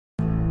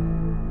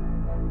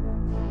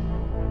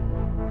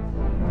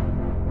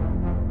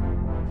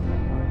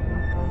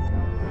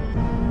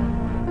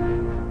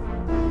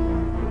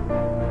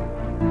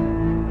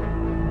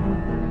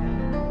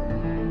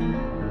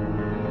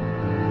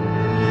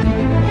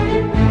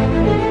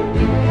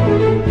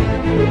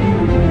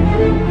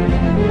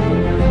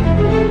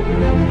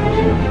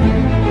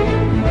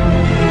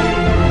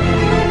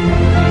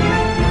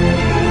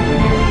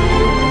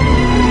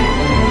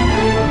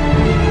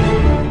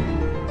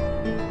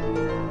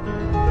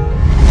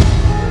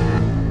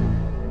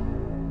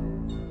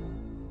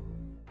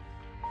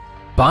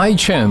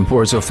Bichamp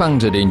was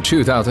founded in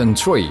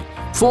 2003,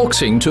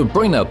 focusing to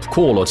bring up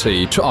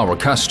quality to our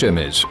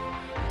customers.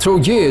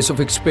 Through years of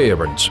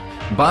experience,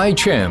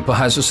 Bichamp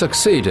has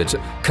succeeded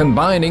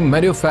combining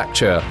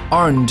manufacture,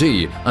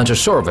 R&D and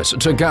service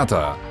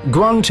together,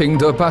 granting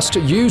the best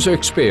user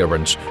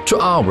experience to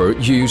our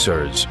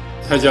users.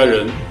 泰家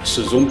人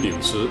始终秉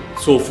持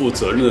做负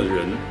责任的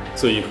人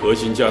这一核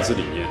心价值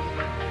理念，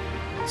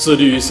致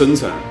力于生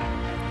产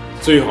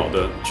最好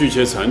的具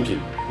切产品，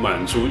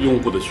满足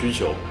用户的需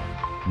求。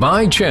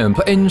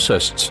 Bichamp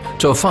insists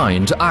to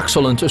find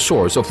excellent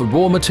source of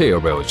raw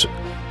materials.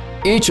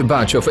 Each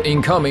batch of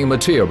incoming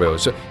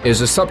materials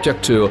is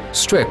subject to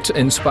strict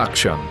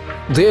inspection,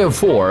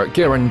 therefore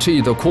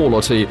guarantee the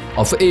quality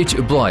of each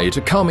blade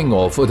coming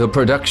off the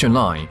production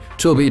line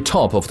to be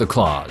top of the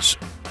class.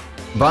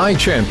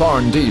 Bichamp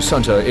R&D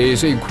Center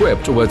is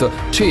equipped with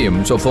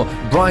teams of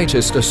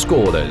brightest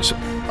scholars,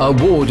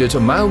 awarded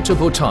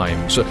multiple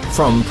times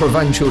from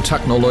Provincial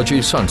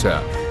Technology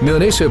Center,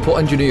 Municipal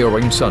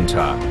Engineering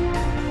Center,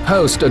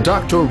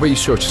 Postdoctoral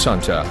Research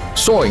Center,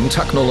 Sewing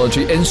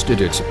Technology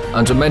Institute,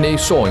 and many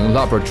sewing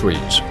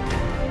laboratories.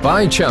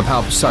 Bichamp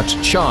helps set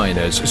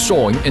China's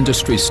sewing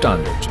industry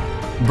standard,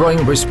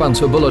 bring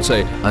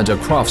responsibility and a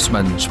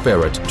craftsman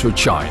spirit to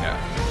China.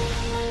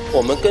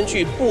 我们根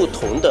据不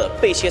同的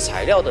被切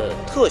材料的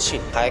特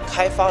性，还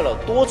开发了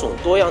多种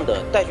多样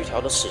的带锯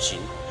条的齿形。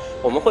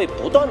我们会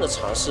不断地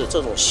尝试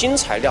这种新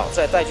材料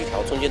在带锯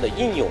条中间的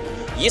应用，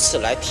以此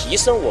来提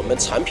升我们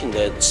产品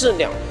的质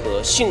量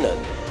和性能。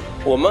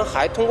我们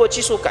还通过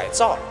技术改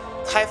造，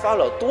开发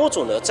了多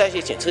种的再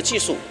现检测技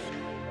术。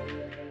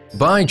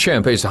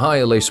Bichamp is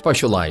highly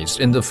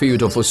specialized in the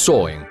field of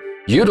sewing,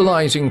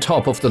 utilizing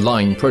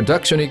top-of-the-line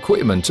production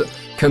equipment,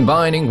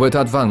 combining with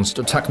advanced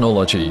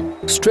technology,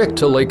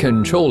 strictly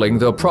controlling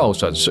the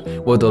process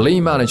with the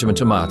lean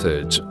management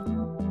methods,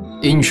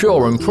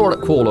 ensuring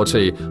product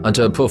quality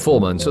and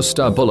performance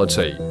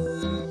stability.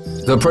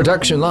 The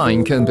production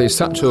line can be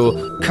set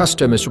to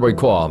customers'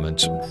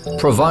 requirements,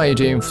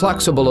 providing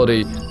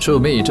flexibility to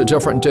meet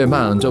different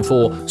demand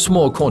for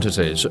small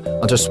quantities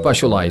and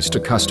specialized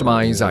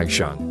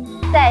customization.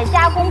 在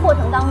加工过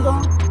程当中，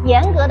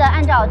严格的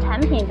按照产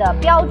品的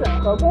标准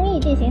和工艺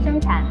进行生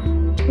产。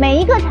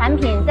每一个产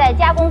品在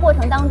加工过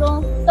程当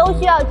中都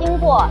需要经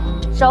过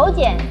手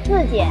检、自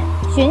检、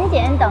巡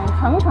检等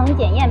层层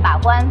检验把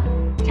关，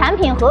产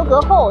品合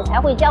格后才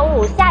会交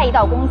入下一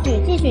道工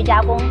序继续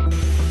加工。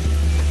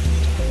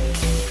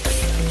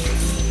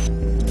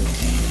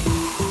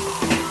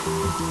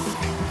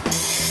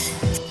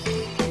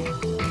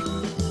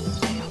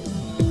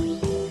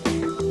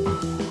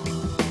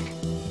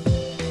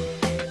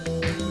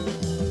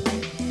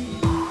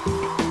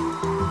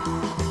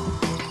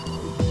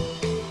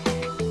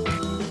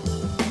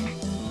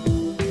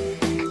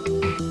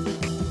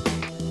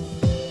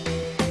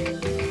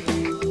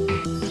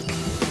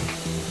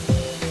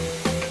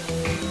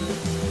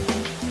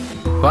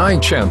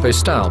 Bichamp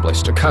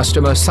established a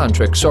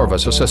customer-centric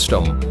service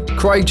system,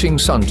 creating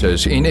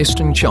centers in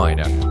eastern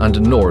China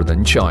and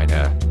northern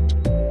China,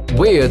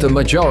 where the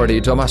majority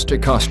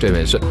domestic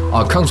customers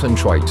are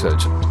concentrated.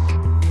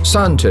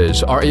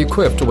 Centers are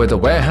equipped with a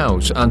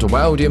warehouse and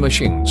welding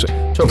machines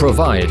to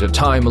provide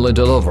timely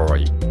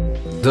delivery.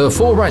 The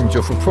full range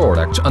of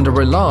products and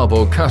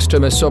reliable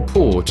customer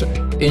support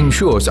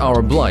ensures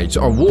our blades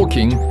are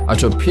working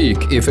at a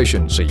peak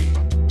efficiency.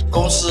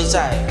 公司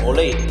在国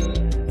内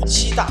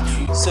7大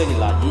区设立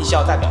了营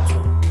销代表处，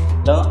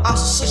能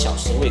24小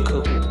时为客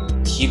户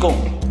提供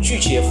具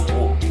切服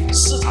务、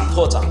市场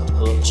拓展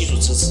和技术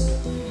支持。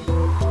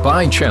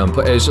Bichamp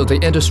is the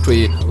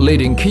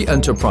industry-leading key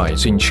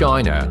enterprise in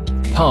China,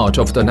 part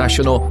of the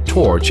National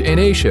Torch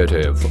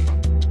Initiative.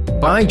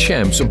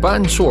 Bichamp's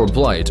Bandsaw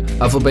blade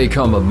have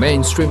become a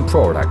mainstream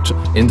product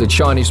in the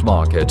Chinese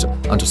market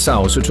and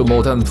sells to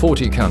more than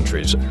 40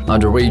 countries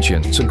and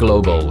regions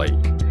globally.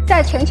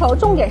 在全球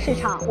重点市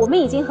场，我们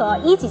已经和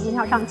1级经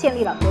销商建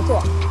立了合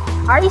作，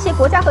而一些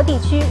国家和地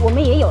区，我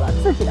们也有了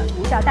自己的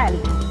独家代理。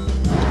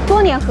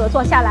多年合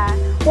作下来，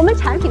我们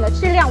产品的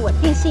质量稳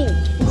定性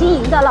已经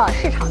赢得了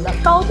市场的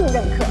高度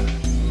认可。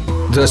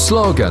The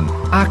slogan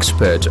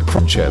 "Expert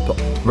Friendship"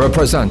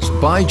 represents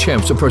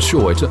Bichamp's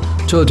pursuit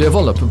to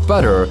develop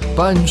better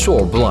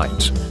bandsaw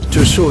blades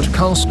to suit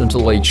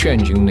constantly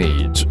changing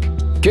needs,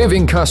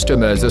 giving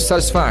customers the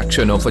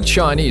satisfaction of a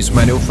Chinese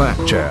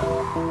manufacture.